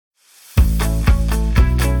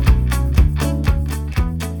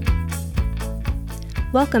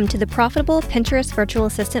Welcome to the Profitable Pinterest Virtual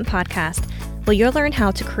Assistant podcast, where you'll learn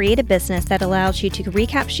how to create a business that allows you to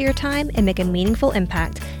recapture your time and make a meaningful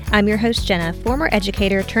impact. I'm your host, Jenna, former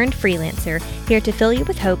educator turned freelancer, here to fill you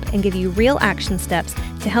with hope and give you real action steps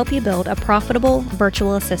to help you build a profitable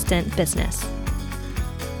virtual assistant business.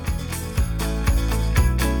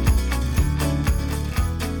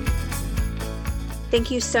 Thank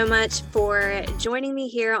you so much for joining me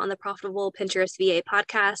here on the Profitable Pinterest VA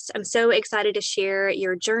podcast. I'm so excited to share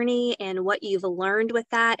your journey and what you've learned with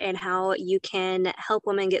that and how you can help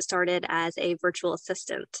women get started as a virtual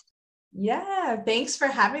assistant. Yeah, thanks for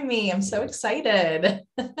having me. I'm so excited.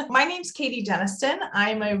 My name's Katie Denniston.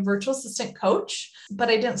 I'm a virtual assistant coach, but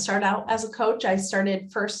I didn't start out as a coach. I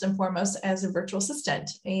started first and foremost as a virtual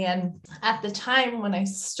assistant. And at the time when I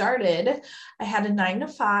started, I had a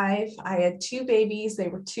 9-to-5. I had 2 babies. They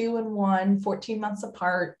were 2 and 1, 14 months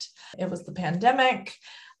apart. It was the pandemic.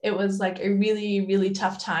 It was like a really, really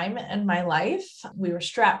tough time in my life. We were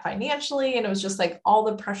strapped financially, and it was just like all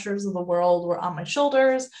the pressures of the world were on my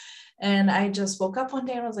shoulders. And I just woke up one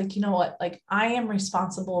day and I was like, you know what? Like, I am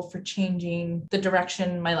responsible for changing the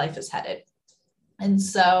direction my life is headed. And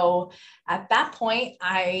so at that point,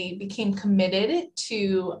 I became committed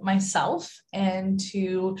to myself and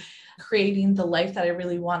to creating the life that I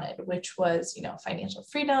really wanted, which was, financial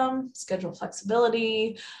freedom, schedule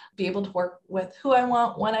flexibility, be able to work with who I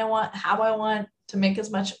want, when I want, how I want, to make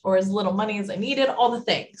as much or as little money as I needed, all the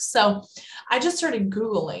things. So I just started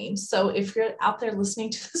Googling. So if you're out there listening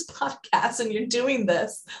to this podcast and you're doing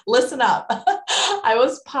this, listen up. I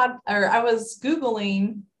was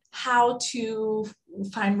Googling how to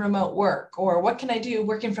find remote work, or what can I do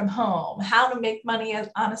working from home, how to make money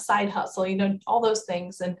on a side hustle, all those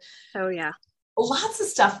things. And oh yeah, lots of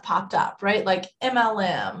stuff popped up, right? Like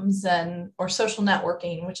MLMs or social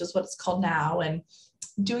networking, which is what it's called now, and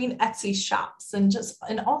doing Etsy shops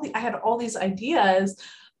I had all these ideas,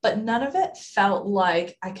 but none of it felt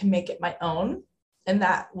like I can make it my own. And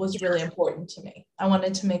that was really important to me. I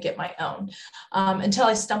wanted to make it my own until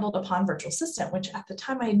I stumbled upon virtual assistant, which at the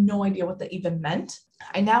time I had no idea what that even meant.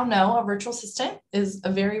 I now know a virtual assistant is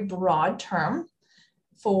a very broad term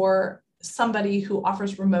for somebody who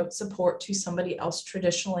offers remote support to somebody else,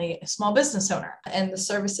 traditionally a small business owner. And the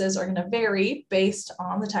services are going to vary based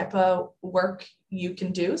on the type of work you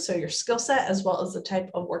can do. So your skill set, as well as the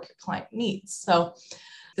type of work your client needs. So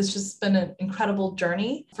it's just been an incredible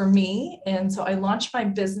journey for me. And so I launched my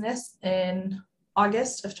business in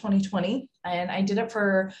August of 2020, and I did it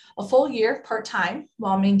for a full year part-time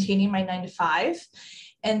while maintaining my 9-to-5.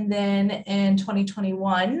 And then in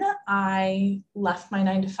 2021, I left my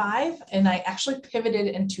 9-to-5, and I actually pivoted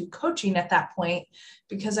into coaching at that point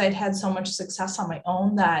because I'd had so much success on my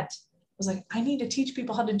own that I was like, I need to teach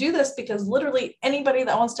people how to do this, because literally anybody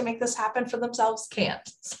that wants to make this happen for themselves can't.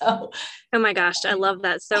 So, oh my gosh, I love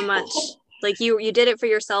that so much. Like you did it for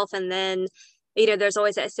yourself, and then there's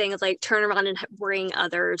always that saying of like turn around and bring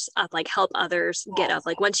others up, like help others get up.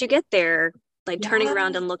 Like once you get there, like turning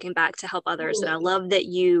around and looking back to help others. And I love that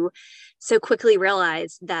you so quickly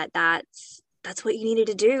realized that that's what you needed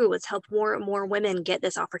to do, was help more women get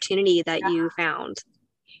this opportunity that you found.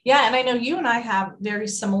 Yeah. And I know you and I have very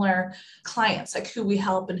similar clients, like who we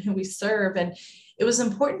help and who we serve. And it was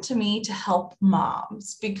important to me to help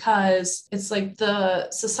moms, because it's like the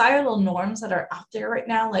societal norms that are out there right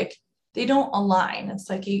now, like they don't align. It's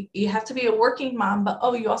like you have to be a working mom, but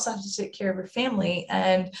you also have to take care of your family,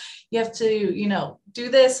 and you have to, do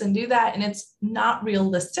this and do that. And it's not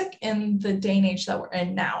realistic in the day and age that we're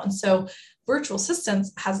in now. And so virtual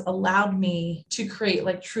assistants has allowed me to create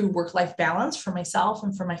like true work-life balance for myself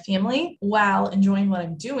and for my family while enjoying what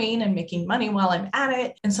I'm doing and making money while I'm at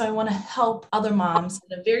it. And so I want to help other moms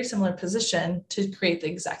in a very similar position to create the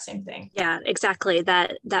exact same thing. Yeah, exactly.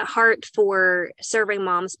 That heart for serving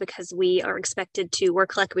moms, because we are expected to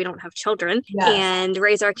work like we don't have children. Yes. And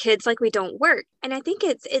raise our kids like we don't work. And I think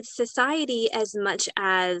it's society as much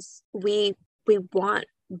as we want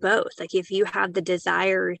both. Like if you have the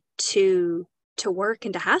desire to work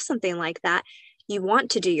and to have something like that, you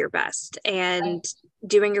want to do your best, and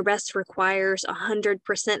doing your best requires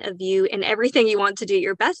 100% of you in everything you want to do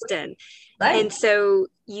your best in. Right. And so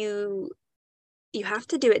you have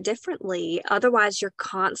to do it differently. Otherwise you're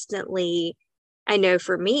constantly, I know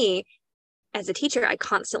for me as a teacher, I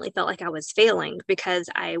constantly felt like I was failing because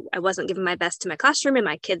I wasn't giving my best to my classroom and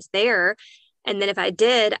my kids there. And then if I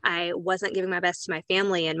did, I wasn't giving my best to my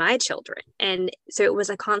family and my children. And so it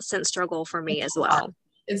was a constant struggle for me as well.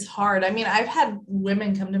 It's hard. I mean, I've had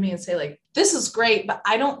women come to me and say like, this is great, but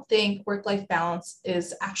I don't think work-life balance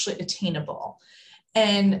is actually attainable.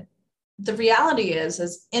 And the reality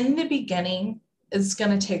is in the beginning, is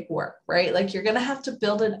going to take work, right? Like you're going to have to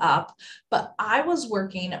build it up. But I was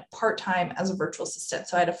working part-time as a virtual assistant.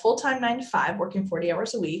 So I had a full-time 9 to 5, working 40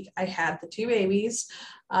 hours a week. I had the 2 babies.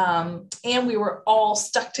 And we were all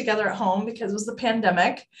stuck together at home because it was the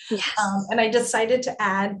pandemic. Yes. And I decided to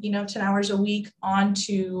add, 10 hours a week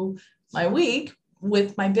onto my week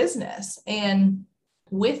with my business. And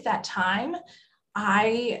with that time,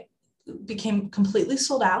 I became completely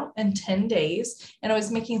sold out in 10 days. And I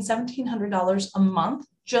was making $1,700 a month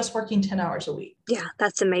just working 10 hours a week. Yeah,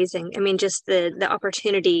 that's amazing. I mean, just the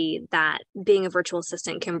opportunity that being a virtual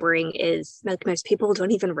assistant can bring is like most people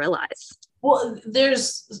don't even realize. Well,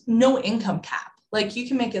 there's no income cap. Like you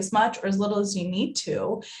can make as much or as little as you need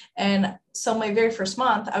to. And so my very first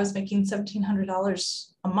month, I was making $1,700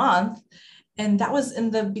 a month. And that was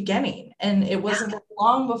in the beginning. And it wasn't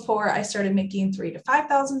long before I started making $3,000 to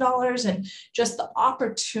 $5,000. And just the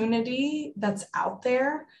opportunity that's out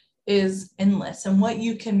there is endless. And what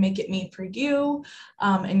you can make it mean for you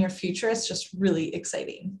in your future is just really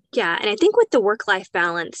exciting. Yeah. And I think with the work-life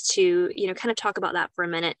balance to, kind of talk about that for a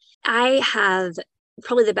minute, I have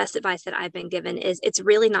probably the best advice that I've been given is it's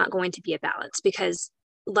really not going to be a balance because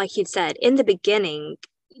like you said, in the beginning,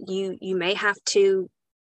 you may have to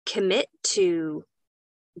commit to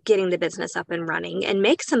getting the business up and running and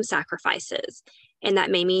make some sacrifices. And that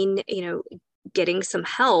may mean, getting some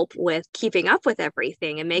help with keeping up with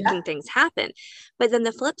everything and making things happen. But then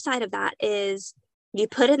the flip side of that is you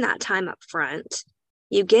put in that time up front,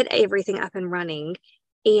 you get everything up and running,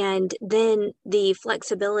 and then the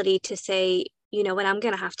flexibility to say, you know what, I'm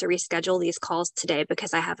going to have to reschedule these calls today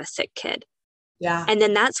because I have a sick kid. Yeah. And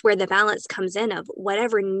then that's where the balance comes in of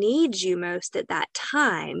whatever needs you most at that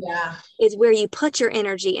time is where you put your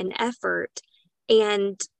energy and effort,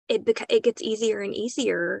 and it gets easier and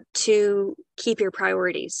easier to keep your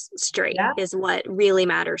priorities straight is what really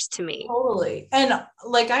matters to me. Totally. And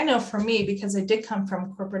like, I know for me, because I did come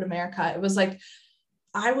from corporate America, it was like,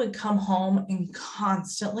 I would come home and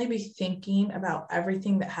constantly be thinking about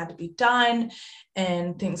everything that had to be done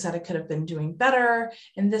and things that I could have been doing better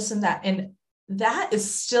and this and that. And that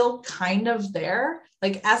is still kind of there.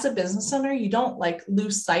 Like as a business owner, you don't like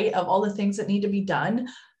lose sight of all the things that need to be done.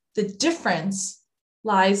 The difference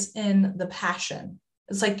lies in the passion.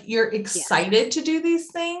 It's like you're excited to do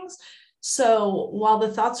these things. So while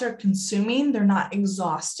the thoughts are consuming, they're not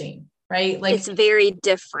exhausting, right? Like it's very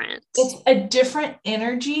different. It's a different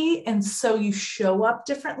energy. And so you show up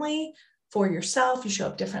differently for yourself. You show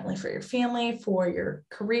up differently for your family, for your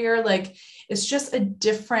career. Like it's just a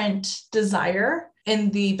different desire in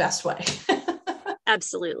the best way.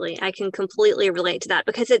 Absolutely. I can completely relate to that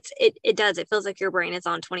because it feels like your brain is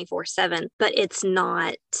on 24/7, but it's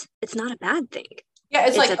not a bad thing. Yeah.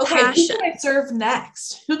 It's like, okay, passion. Who can I serve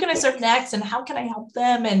next? Who can I serve next? And how can I help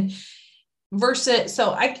them? And versus,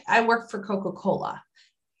 so I work for Coca-Cola.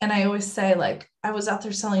 And I always say, like, I was out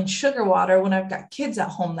there selling sugar water when I've got kids at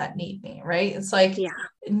home that need me, right? It's like,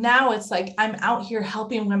 now it's like, I'm out here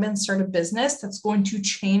helping women start a business that's going to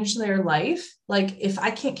change their life. Like, if I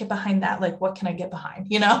can't get behind that, like, what can I get behind,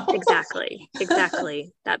 Exactly.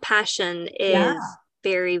 That passion is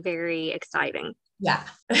very, very exciting. Yeah.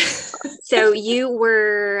 So you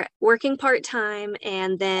were working part-time,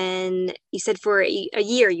 and then you said for a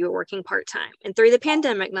year you were working part-time and through the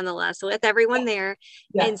pandemic nonetheless with everyone there.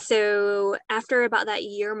 Yeah. And so after about that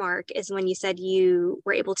year mark is when you said you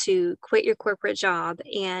were able to quit your corporate job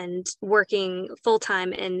and working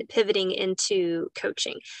full-time and pivoting into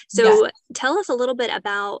coaching. So tell us a little bit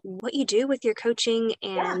about what you do with your coaching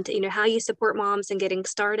and, how you support moms in getting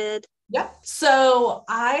started. Yep. So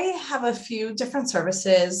I have a few different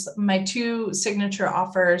services. My 2 signature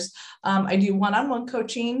offers, I do one-on-one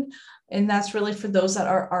coaching, and that's really for those that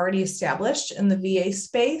are already established in the VA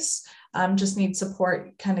space, just need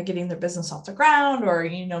support kind of getting their business off the ground, or,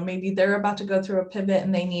 maybe they're about to go through a pivot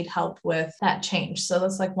and they need help with that change. So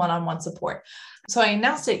that's like one-on-one support. So I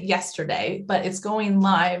announced it yesterday, but it's going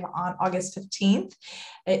live on August 15th,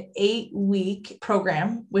 an 8-week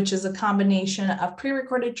program, which is a combination of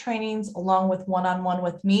pre-recorded trainings along with one-on-one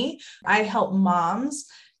with me. I help moms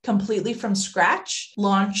completely from scratch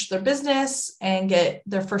launch their business and get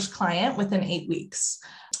their first client within 8 weeks.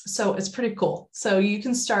 So it's pretty cool. So you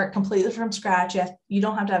can start completely from scratch. You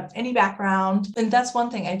don't have to have any background. And that's one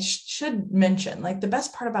thing I should mention. Like the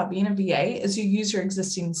best part about being a VA is you use your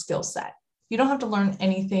existing skill set. You don't have to learn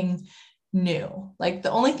anything new. Like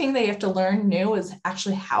the only thing that you have to learn new is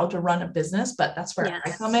actually how to run a business, but that's where I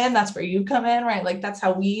come in. That's where you come in, right? Like that's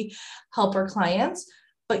how we help our clients,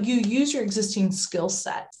 but you use your existing skill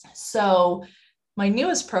set. So my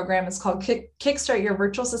newest program is called Kickstart Your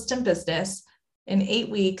Virtual Assistant Business. In 8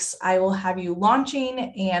 weeks, I will have you launching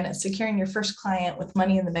and securing your first client with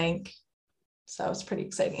money in the bank. So it's pretty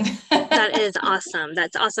exciting. That is awesome.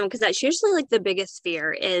 That's awesome. Because that's usually like the biggest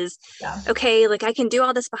fear is, okay, like I can do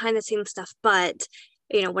all this behind the scenes stuff, but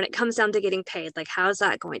when it comes down to getting paid, like how's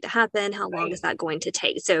that going to happen? How long is that going to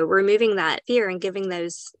take? So removing that fear and giving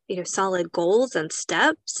those, solid goals and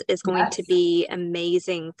steps is going to be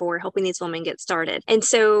amazing for helping these women get started. And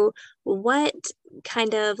so let's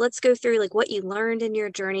go through like what you learned in your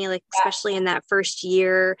journey, like especially in that first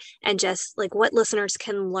year, and just like what listeners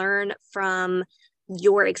can learn from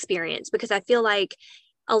your experience, because I feel like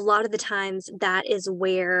a lot of the times that is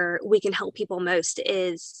where we can help people most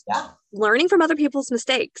is learning from other people's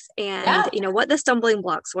mistakes and, what the stumbling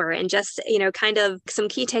blocks were, and just, kind of some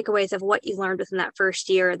key takeaways of what you learned within that first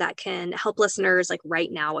year that can help listeners like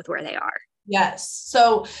right now with where they are. Yes.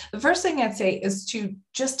 So the first thing I'd say is to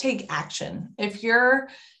just take action. If you're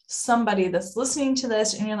somebody that's listening to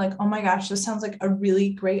this and you're like, oh my gosh, this sounds like a really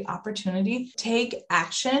great opportunity, take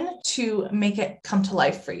action to make it come to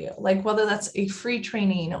life for you. Like whether that's a free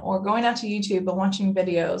training or going out to YouTube and watching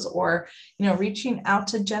videos, or, reaching out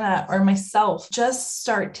to Jenna or myself, just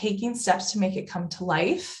start taking steps to make it come to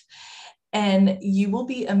life. And you will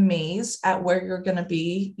be amazed at where you're going to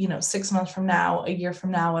be, 6 months from now, a year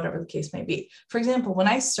from now, whatever the case may be. For example, when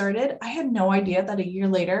I started, I had no idea that a year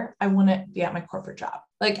later, I wouldn't be at my corporate job.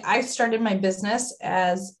 Like I started my business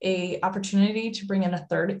as a opportunity to bring in a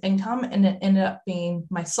third income, and it ended up being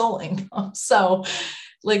my sole income. So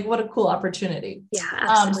like, what a cool opportunity. Yeah,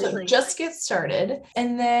 absolutely. So just get started.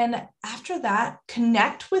 And then after that,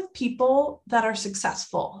 connect with people that are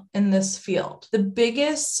successful in this field. The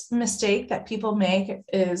biggest mistake that people make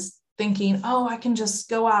is thinking, oh, I can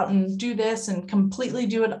just go out and do this and completely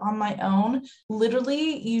do it on my own.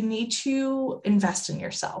 Literally, you need to invest in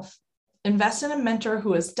yourself. Invest in a mentor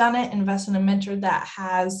who has done it. Invest in a mentor that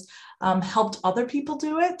has helped other people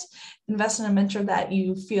do it. Invest in a mentor that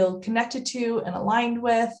you feel connected to and aligned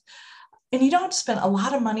with. And you don't have to spend a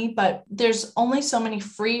lot of money, but there's only so many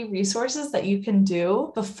free resources that you can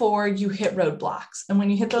do before you hit roadblocks. And when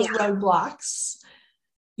you hit those roadblocks,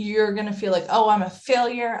 you're going to feel like, oh, I'm a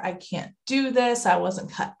failure. I can't do this. I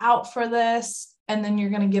wasn't cut out for this. And then you're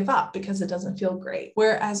going to give up because it doesn't feel great.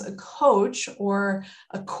 Whereas a coach or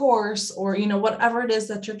a course or, whatever it is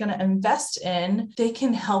that you're going to invest in, they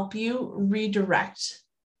can help you redirect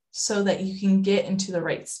so that you can get into the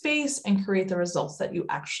right space and create the results that you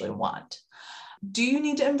actually want. Do you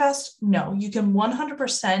need to invest? No, you can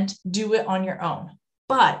 100% do it on your own.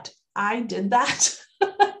 But I did that.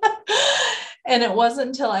 And it wasn't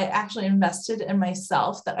until I actually invested in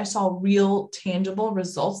myself that I saw real tangible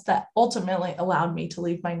results that ultimately allowed me to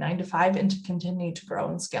leave my 9-to-5 and to continue to grow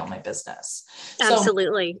and scale my business.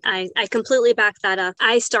 Absolutely. I completely back that up.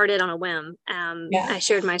 I started on a whim. I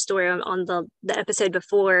shared my story on the episode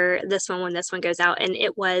before this one, when this one goes out, and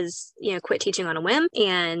it was, quit teaching on a whim,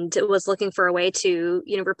 and was looking for a way to,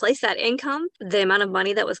 replace that income, the amount of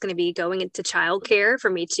money that was going to be going into childcare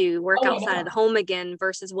for me to work outside of the home again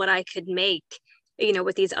versus what I could make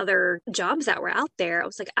with these other jobs that were out there. I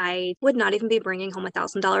was like, I would not even be bringing home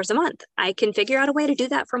 $1,000 a month. I can figure out a way to do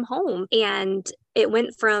that from home. And it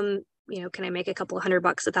went from, can I make a couple of $100,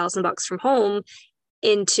 $1,000 from home,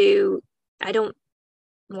 into I don't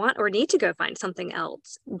want or need to go find something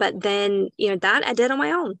else. But then, that I did on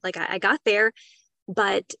my own. Like I got there,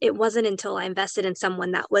 but it wasn't until I invested in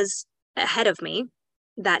someone that was ahead of me,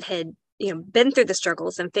 that had been through the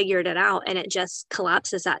struggles and figured it out, and it just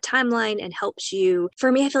collapses that timeline and helps you.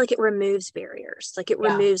 For me, I feel like it removes barriers, like it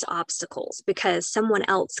removes obstacles, because someone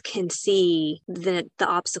else can see the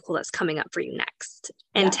obstacle that's coming up for you next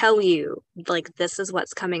and tell you, like, this is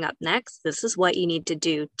what's coming up next. This is what you need to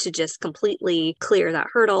do to just completely clear that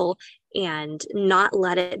hurdle and not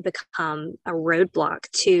let it become a roadblock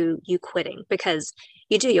to you quitting, because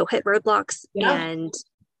you'll hit roadblocks and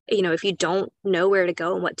if you don't know where to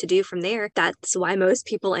go and what to do from there, that's why most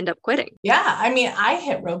people end up quitting. Yeah. I mean, I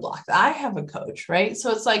hit roadblocks. I have a coach, right?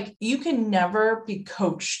 So it's like, you can never be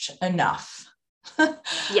coached enough.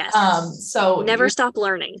 Yes. So never stop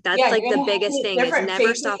learning. That's like the biggest thing, is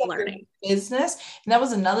never stop learning. Business. And that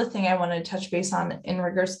was another thing I wanted to touch base on in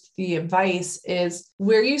regards to the advice, is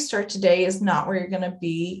where you start today is not where you're going to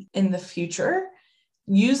be in the future.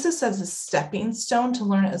 Use this as a stepping stone to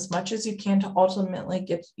learn as much as you can to ultimately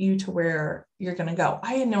get you to where you're going to go.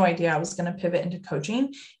 I had no idea I was going to pivot into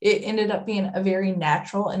coaching. It ended up being a very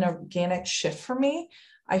natural and organic shift for me.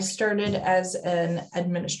 I started as an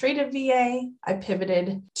administrative VA. I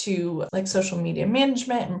pivoted to like social media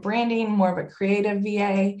management and branding, more of a creative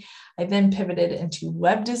VA. I then pivoted into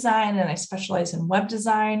web design, and I specialize in web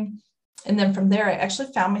design. And then from there, I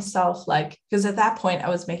actually found myself like, because at that point I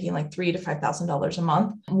was making like $3,000 to $5,000 a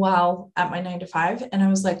month while at my 9 to 5. And I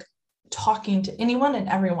was like, talking to anyone and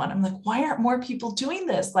everyone. I'm like, why aren't more people doing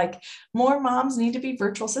this? Like, more moms need to be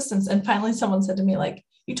virtual assistants. And finally someone said to me, like,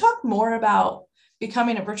 you talk more about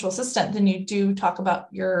becoming a virtual assistant than you do talk about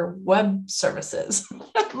your web services.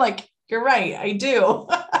 I'm like, you're right, I do.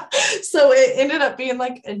 So it ended up being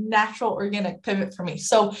like a natural organic pivot for me.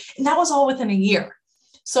 So, and that was all within a year.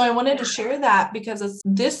 So I wanted to share that because it's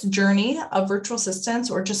this journey of virtual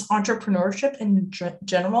assistants or just entrepreneurship in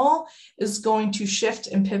general is going to shift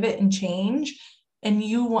and pivot and change. And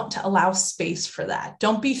you want to allow space for that.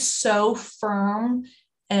 Don't be so firm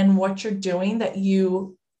in what you're doing that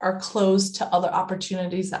you are closed to other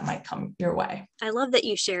opportunities that might come your way. I love that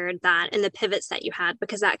you shared that and the pivots that you had,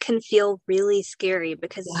 because that can feel really scary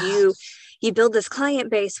because you build this client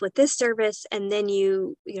base with this service, and then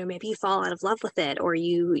you maybe you fall out of love with it, or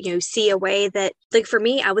you see a way that, like for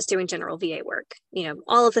me, I was doing general VA work,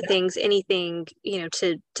 all of the things, anything,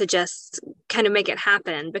 to just kind of make it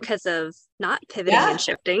happen because of not pivoting and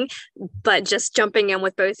shifting, but just jumping in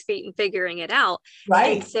with both feet and figuring it out.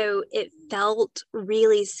 Right. And so it felt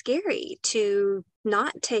really scary to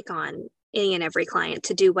not take on any and every client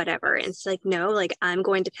to do whatever. And it's like, no, like I'm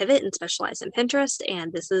going to pivot and specialize in Pinterest,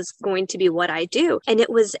 and this is going to be what I do. And it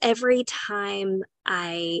was every time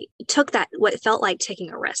I took that, what felt like taking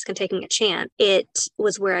a risk and taking a chance, it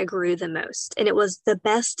was where I grew the most. And it was the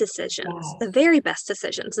best decisions, the very best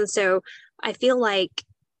decisions. And so I feel like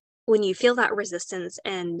when you feel that resistance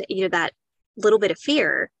and, that little bit of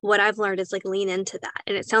fear, what I've learned is like lean into that.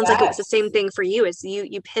 And it sounds like it was the same thing for you, as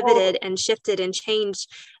you pivoted and shifted and changed.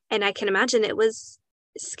 And I can imagine it was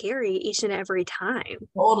scary each and every time.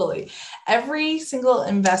 Totally. Every single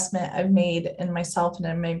investment I've made in myself and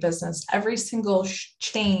in my business, every single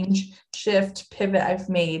change, shift, pivot I've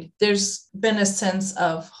made, there's been a sense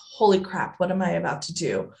of, holy crap, what am I about to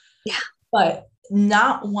do? Yeah. But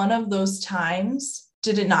not one of those times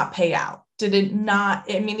did it not pay out. Did it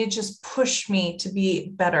not? I mean, it just pushed me to be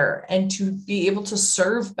better and to be able to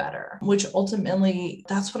serve better, which ultimately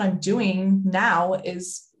that's what I'm doing now,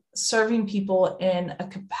 is serving people in a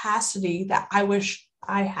capacity that I wish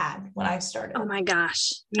I had when I started. Oh my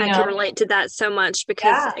gosh. I can relate to that so much,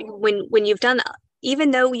 because when you've done,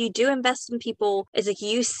 even though you do invest in people, it's like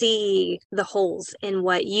you see the holes in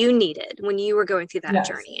what you needed when you were going through that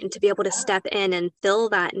journey, and to be able to step in and fill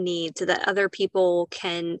that need so that other people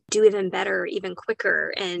can do even better, even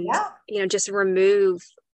quicker, and, just remove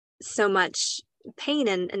so much pain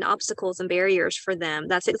and obstacles and barriers for them.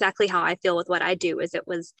 That's exactly how I feel with what I do. Is it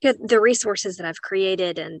was the resources that I've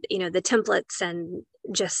created, and the templates, and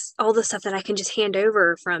just all the stuff that I can just hand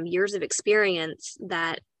over from years of experience,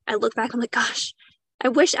 that I look back, I'm like, gosh, I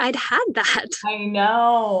wish I'd had that. I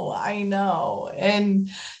know. And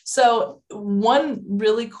so one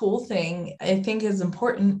really cool thing I think is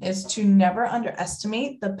important is to never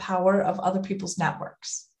underestimate the power of other people's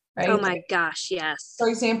networks. Right? Oh my gosh, yes. For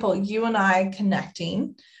example, you and I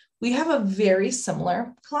connecting, we have a very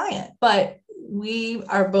similar client, but we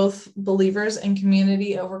are both believers in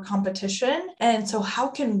community over competition. And so how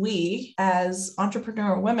can we as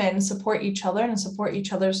entrepreneur women support each other and support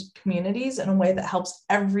each other's communities in a way that helps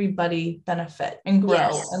everybody benefit and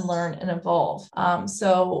grow and learn and evolve?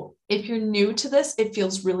 So if you're new to this, it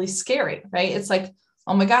feels really scary, right? It's like,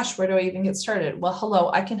 oh my gosh, where do I even get started? Well,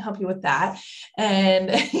 hello, I can help you with that.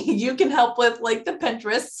 And you can help with like the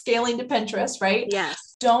Pinterest, scaling to Pinterest, right?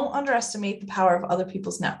 Yes. Don't underestimate the power of other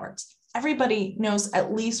people's networks. Everybody knows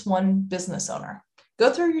at least one business owner.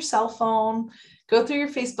 Go through your cell phone, go through your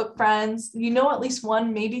Facebook friends, at least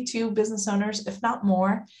one, maybe two business owners, if not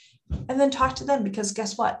more. And then talk to them, because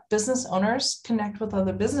guess what? Business owners connect with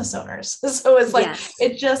other business owners. So it's like,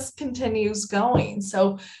 it just continues going.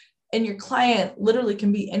 So, and your client literally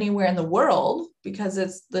can be anywhere in the world, because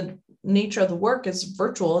it's the nature of the work is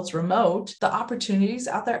virtual, it's remote. The opportunities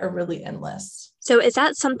out there are really endless. So is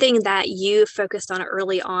that something that you focused on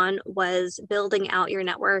early on, was building out your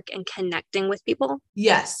network and connecting with people?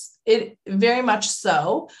 Yes, it very much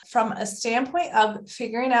so. From a standpoint of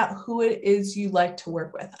figuring out who it is you like to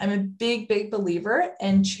work with. I'm a big, big believer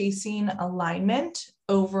in chasing alignment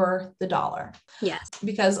over the dollar. Yes.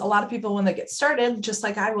 Because a lot of people, when they get started, just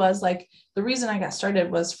like I was, like the reason I got started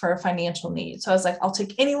was for a financial need. So I was like, I'll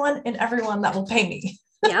take anyone and everyone that will pay me.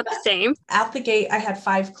 Yep, same. At the gate, I had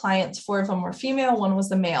 5 clients. 4 of them were female, 1 was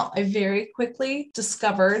the male. I very quickly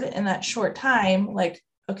discovered in that short time, like,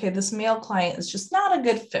 okay, this male client is just not a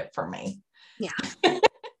good fit for me. Yeah.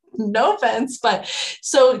 No offense, but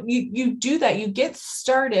so you do that, you get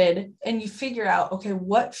started and you figure out, okay,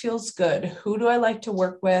 what feels good? Who do I like to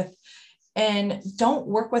work with? And don't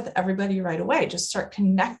work with everybody right away. Just start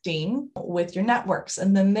connecting with your networks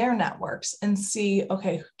and then their networks and see,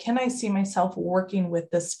 okay, can I see myself working with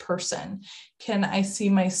this person? Can I see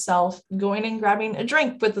myself going and grabbing a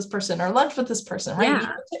drink with this person or lunch with this person, right? You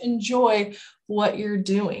have to enjoy what you're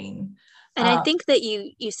doing. And I think that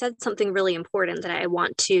you said something really important that I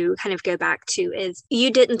want to kind of go back to is you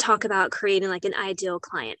didn't talk about creating like an ideal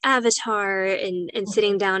client avatar and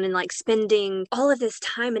sitting down and like spending all of this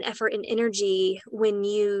time and effort and energy when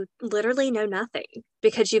you literally know nothing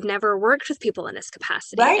because you've never worked with people in this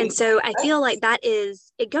capacity. Right. And so I feel like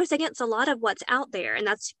it goes against a lot of what's out there. And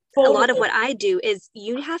that's a lot of what I do is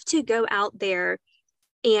you have to go out there.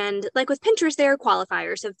 And like with Pinterest, there are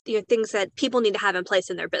qualifiers of things that people need to have in place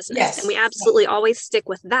in their business. Yes. And we absolutely always stick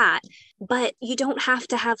with that. But you don't have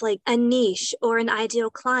to have like a niche or an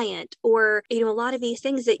ideal client or, a lot of these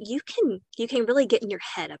things that you can really get in your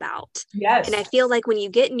head about. Yes. And I feel like when you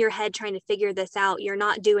get in your head trying to figure this out, you're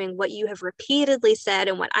not doing what you have repeatedly said.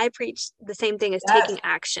 And what I preach, the same thing is taking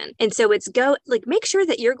action. And so make sure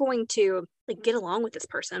that you're going to get along with this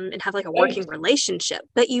person and have like a working relationship.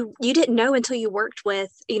 But you didn't know until you worked with,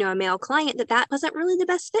 a male client that wasn't really the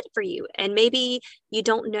best fit for you. And maybe you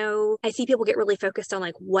don't know. I see people get really focused on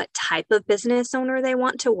like what type of business owner they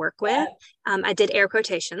want to work with. I did air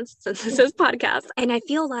quotations since this is podcast. And I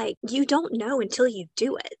feel like you don't know until you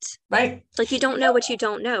do it. Right. Like you don't know what you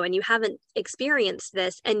don't know and you haven't experienced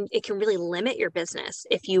this, and it can really limit your business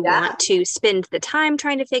if you want to spend the time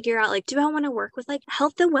trying to figure out like, do I want to work with like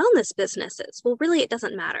health and wellness businesses? Well, really, it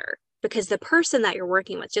doesn't matter because the person that you're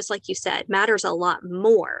working with, just like you said, matters a lot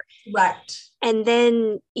more. Right. And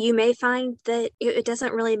then you may find that it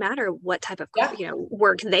doesn't really matter what type of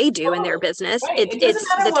work they do in their business. Right. It's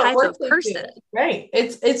the type of person. Right.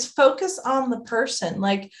 It's focus on the person.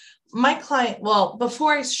 Like my client, well,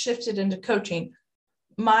 before I shifted into coaching,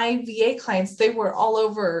 my VA clients, they were all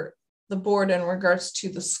over the board in regards to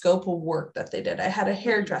the scope of work that they did. I had a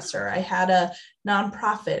hairdresser, I had a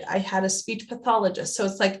nonprofit, I had a speech pathologist. So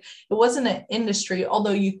it's like, it wasn't an industry,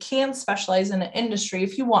 although you can specialize in an industry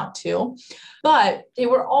if you want to, but they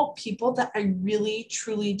were all people that I really,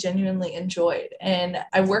 truly, genuinely enjoyed. And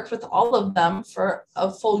I worked with all of them for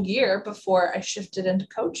a full year before I shifted into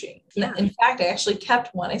coaching. Yeah. In fact, I actually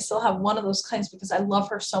kept one. I still have one of those clients because I love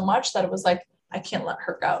her so much that it was like, I can't let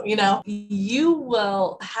her go. You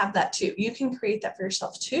will have that too. You can create that for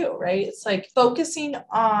yourself too, right? It's like focusing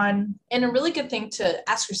on, and a really good thing to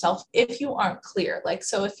ask yourself if you aren't clear. Like,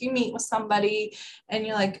 so if you meet with somebody and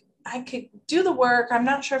you're like, I could do the work, I'm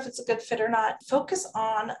not sure if it's a good fit or not, focus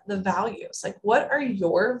on the values. Like, what are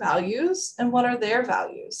your values and what are their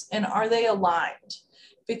values? And are they aligned?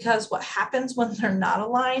 Because what happens when they're not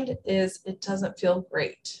aligned is it doesn't feel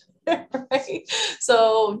great. Right.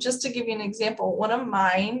 So just to give you an example, one of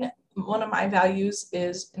my values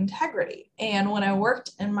is integrity. And when I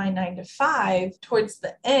worked in my 9-to-5, towards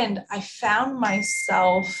the end, I found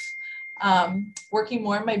myself working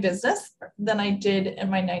more in my business than I did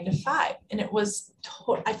in my 9-to-5. And it was,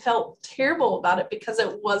 I felt terrible about it because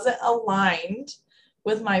it wasn't aligned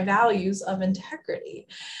with my values of integrity.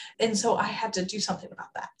 And so I had to do something about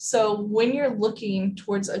that. So when you're looking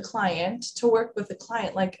towards a client, to work with a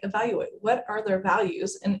client, like evaluate what are their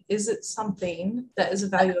values and is it something that is a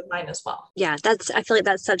value of mine as well? Yeah, I feel like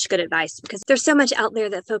that's such good advice because there's so much out there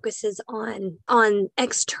that focuses on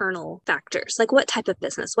external factors, like what type of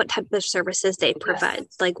business, what type of services they provide,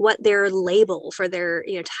 like what their label for their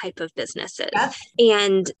type of business is. Yes.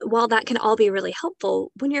 And while that can all be really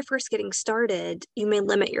helpful, when you're first getting started, you may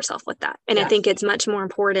limit yourself with that. And I think it's much more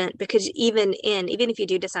important because even if you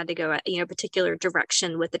do decide to go a particular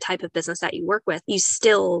direction with the type of business that you work with, you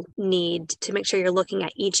still need to make sure you're looking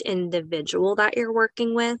at each individual that you're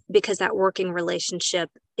working with because that working relationship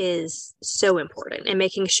is so important, and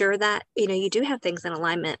making sure that you do have things in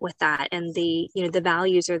alignment with that and the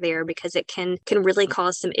values are there, because it can really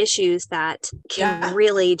cause some issues that can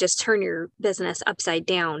really just turn your business upside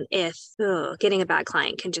down if getting a bad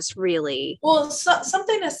client can just really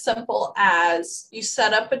something as simple as you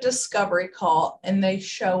set up a discovery call and they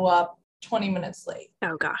show up 20 minutes late.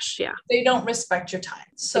 Oh gosh, yeah. They don't respect your time.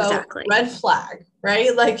 So red flag,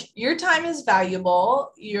 right? Like your time is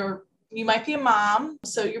valuable. You might be a mom,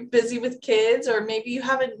 so you're busy with kids, or maybe you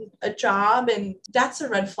have a job, and that's a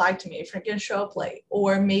red flag to me if you're going to show up late.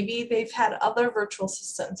 Or maybe they've had other virtual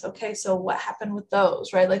assistants. Okay, so what happened with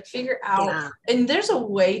those, right? Like figure out, and there's a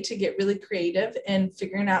way to get really creative in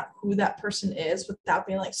figuring out who that person is without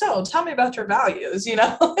being like, so tell me about your values,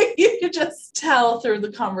 like you could just tell through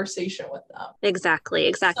the conversation with them.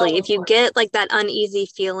 Exactly. So if you get like that uneasy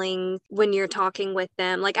feeling when you're talking with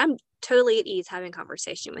them, like totally at ease having a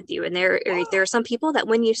conversation with you. And there are some people that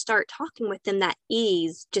when you start talking with them, that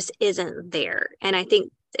ease just isn't there. And I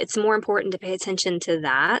think it's more important to pay attention to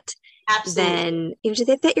that. Absolutely. Then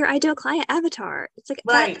they fit your ideal client avatar. It's like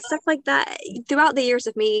that, stuff like that. Throughout the years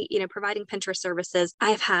of me, providing Pinterest services,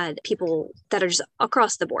 I've had people that are just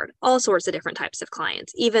across the board, all sorts of different types of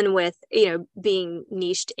clients, even with, being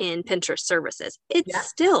niched in Pinterest services. It's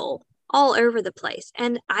still all over the place.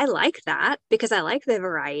 And I like that because I like the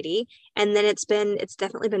variety. And then it's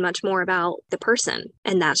definitely been much more about the person.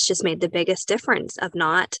 And that's just made the biggest difference of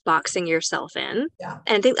not boxing yourself in. Yeah.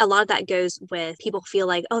 And I think a lot of that goes with people feel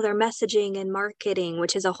like, oh, they're messaging and marketing,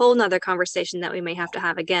 which is a whole nother conversation that we may have to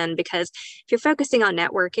have again, because if you're focusing on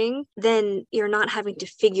networking, then you're not having to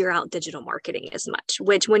figure out digital marketing as much,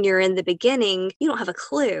 which when you're in the beginning, you don't have a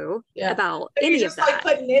clue about any of that. Like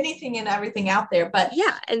putting anything and everything out there. But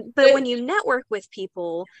but when you network with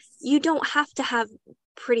people, you don't have to have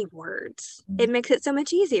pretty words. It makes it so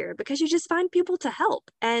much easier because you just find people to help.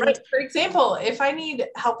 And for example, if I need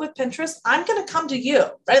help with Pinterest, I'm going to come to you,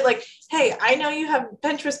 right? Like, hey, I know you have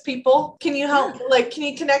Pinterest people. Can you help? Like, can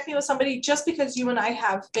you connect me with somebody? Just because you and I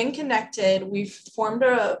have been connected, we've formed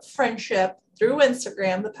a friendship through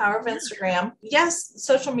Instagram, the power of Instagram. Yes,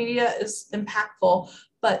 social media is impactful,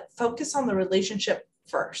 but focus on the relationship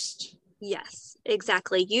first. Yes,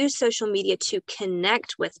 exactly. Use social media to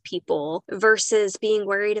connect with people versus being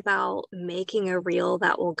worried about making a reel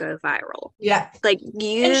that will go viral. Yeah. Like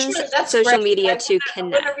use social media to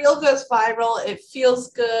connect. When a reel goes viral, it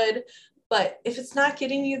feels good. But if it's not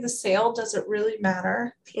getting you the sale, does it really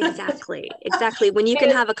matter? Exactly. When you can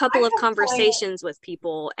have a couple of conversations with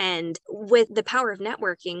people, and with the power of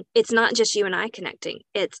networking, it's not just you and I connecting.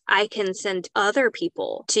 It's I can send other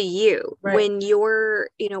people to you when you're,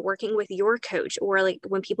 working with your coach, or like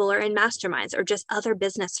when people are in masterminds or just other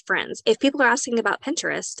business friends. If people are asking about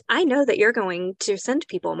Pinterest, I know that you're going to send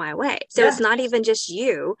people my way. So it's not even just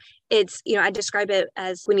you. It's, I describe it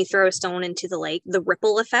as when you throw a stone into the lake, the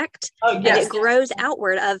ripple effect. And it grows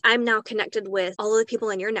outward of, I'm now connected with all of the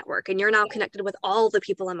people in your network, and you're now connected with all the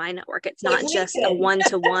people in my network. It's not just a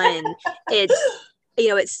one-to-one.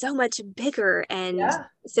 It's so much bigger. And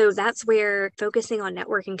so that's where focusing on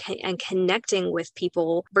networking and connecting with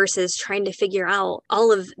people versus trying to figure out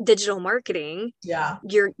all of digital marketing. Yeah.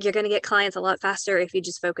 You're going to get clients a lot faster if you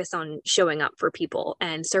just focus on showing up for people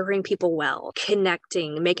and serving people well.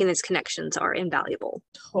 Connecting, making those connections are invaluable.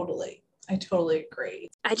 Totally. I totally agree.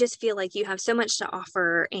 I just feel like you have so much to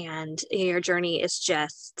offer, and your journey is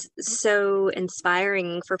just so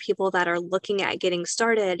inspiring for people that are looking at getting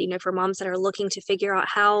started, for moms that are looking to figure out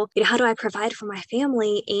how do I provide for my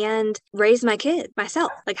family and raise my kid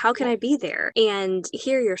myself? Like, how can I be there? And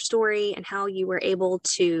hear your story and how you were able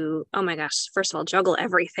to, oh my gosh, first of all, juggle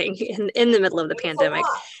everything in the middle of the pandemic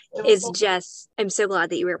is just, I'm so glad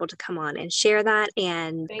that you were able to come on and share that.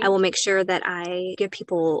 And I will make sure that I give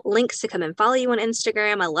people links to come and follow you on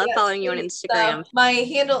Instagram. I love following you on Instagram. So my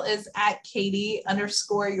handle is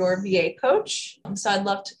 @Katie_your VA coach. So I'd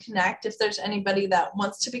love to connect. If there's anybody that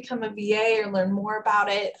wants to become a VA or learn more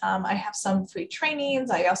about it, I have some free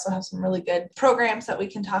trainings. I also have some really good programs that we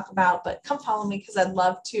can talk about, but come follow me because I'd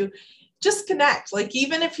love to just connect. Like,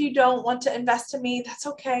 even if you don't want to invest in me, that's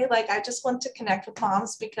okay. Like, I just want to connect with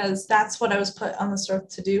moms because that's what I was put on this earth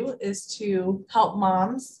to do, is to help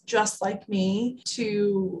moms just like me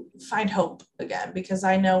to find hope again. Because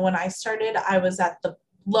I know when I started, I was at the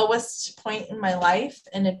lowest point in my life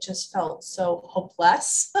and it just felt so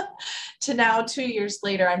hopeless to now 2 years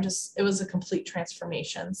later, it was a complete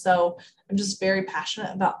transformation. So I'm just very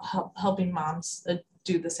passionate about helping moms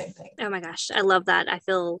do the same thing. Oh my gosh, I love that. I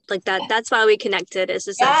feel like that's why we connected, is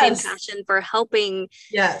just that same passion for helping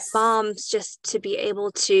moms just to be able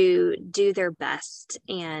to do their best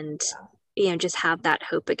and just have that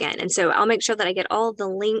hope again. And so I'll make sure that I get all the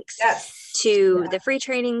links to the free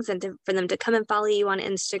trainings and for them to come and follow you on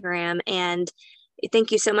Instagram. And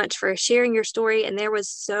thank you so much for sharing your story. And there was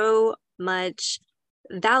so much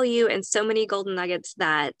value and so many golden nuggets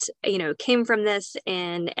that came from this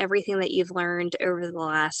and everything that you've learned over the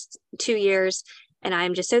last 2 years. And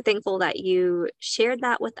I'm just so thankful that you shared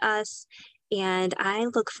that with us. And I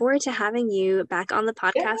look forward to having you back on the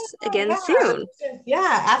podcast again soon.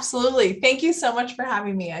 Yeah, absolutely. Thank you so much for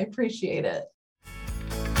having me. I appreciate it.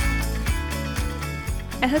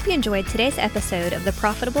 I hope you enjoyed today's episode of the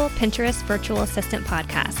Profitable Pinterest Virtual Assistant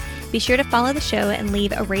Podcast. Be sure to follow the show and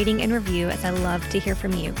leave a rating and review, as I love to hear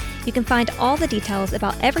from you. You can find all the details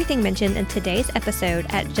about everything mentioned in today's episode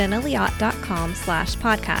at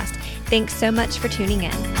jennaliotte.com/podcast. Thanks so much for tuning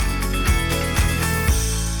in.